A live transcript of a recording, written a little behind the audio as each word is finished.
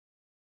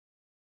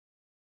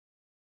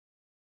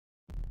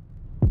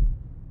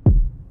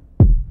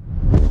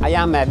I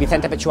am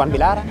Vicente Pechuan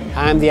Vilar.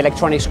 I'm the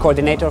electronics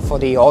coordinator for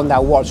the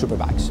Honda World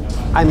Superbikes.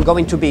 I'm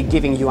going to be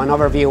giving you an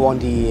overview on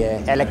the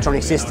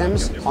electronic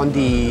systems on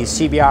the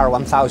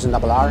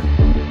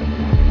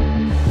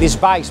CBR1000RR. These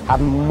bikes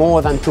have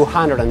more than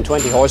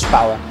 220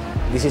 horsepower.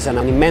 This is an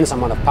immense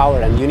amount of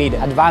power, and you need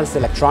advanced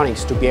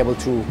electronics to be able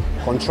to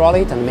control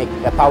it and make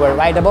the power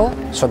rideable,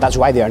 so that's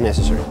why they are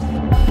necessary.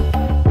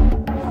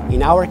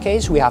 In our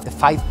case, we have the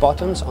 5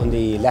 buttons on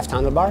the left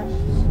handlebar.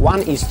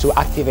 One is to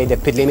activate the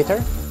speed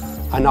limiter,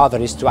 another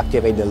is to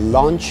activate the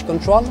launch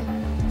control.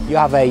 You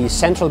have a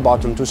central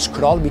button to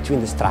scroll between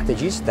the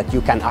strategies that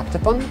you can act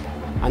upon,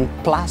 and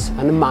plus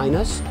and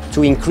minus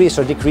to increase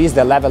or decrease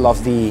the level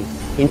of the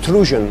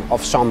intrusion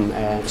of some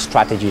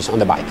strategies on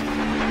the bike.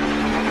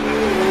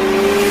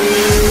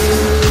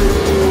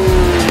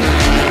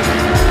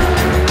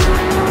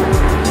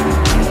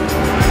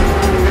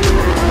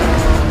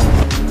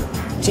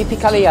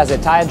 Typically, as the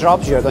tire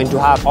drops, you're going to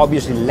have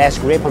obviously less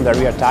grip on the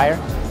rear tire.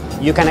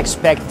 You can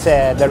expect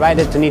the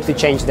rider to need to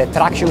change the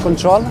traction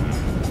control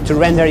to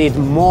render it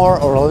more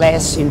or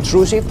less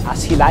intrusive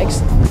as he likes.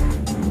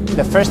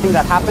 The first thing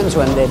that happens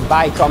when the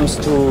bike comes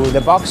to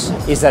the box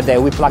is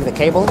that we plug the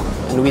cable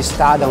and we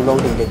start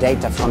downloading the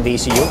data from the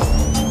ECU.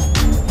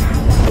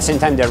 At the same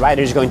time, the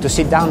rider is going to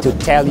sit down to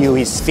tell you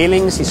his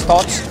feelings, his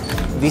thoughts.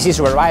 This is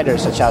where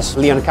riders such as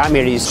Leon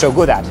Kamir is so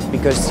good at,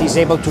 because he's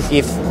able to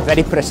give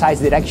very precise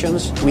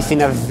directions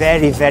within a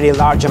very, very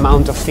large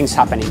amount of things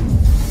happening.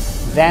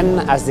 Then,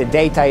 as the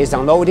data is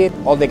downloaded,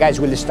 all the guys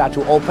will start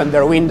to open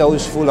their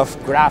windows full of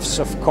graphs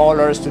of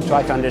colors to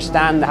try to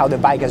understand how the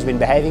bike has been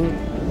behaving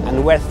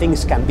and where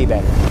things can be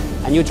better.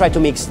 And you try to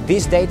mix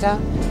this data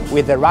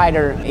with the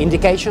rider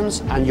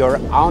indications and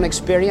your own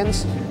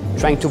experience,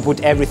 trying to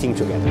put everything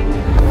together.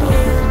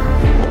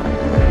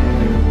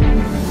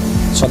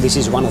 So this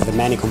is one of the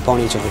many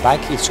components of the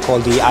bike. It's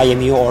called the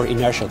IMU, or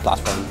inertial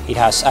platform. It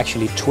has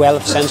actually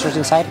 12 sensors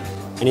inside,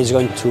 and it's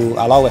going to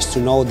allow us to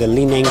know the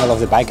lean angle of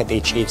the bike at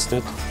each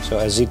instant. So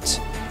as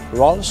it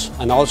rolls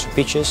and also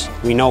pitches,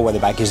 we know what the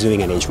bike is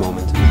doing at each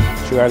moment.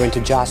 So we are going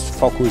to just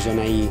focus on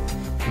a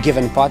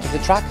given part of the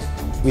track.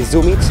 We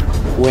zoom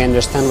it, we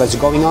understand what's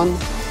going on,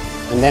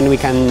 and then we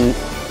can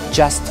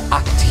just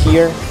act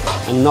here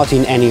and not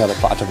in any other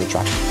part of the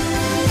track.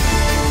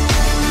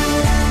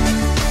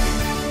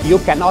 You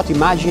cannot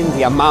imagine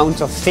the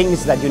amount of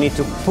things that you need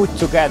to put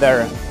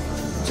together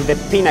to the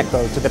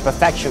pinnacle, to the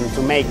perfection,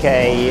 to make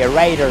a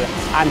rider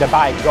and a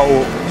bike go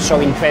so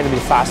incredibly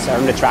fast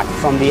on the track.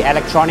 From the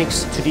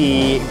electronics to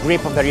the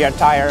grip of the rear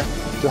tire,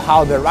 to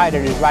how the rider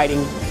is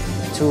riding,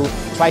 to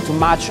try to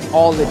match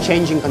all the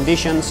changing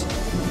conditions.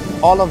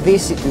 All of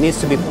this needs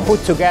to be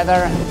put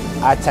together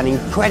at an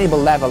incredible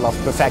level of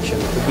perfection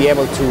to be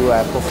able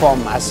to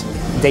perform as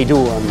they do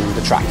on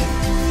the track.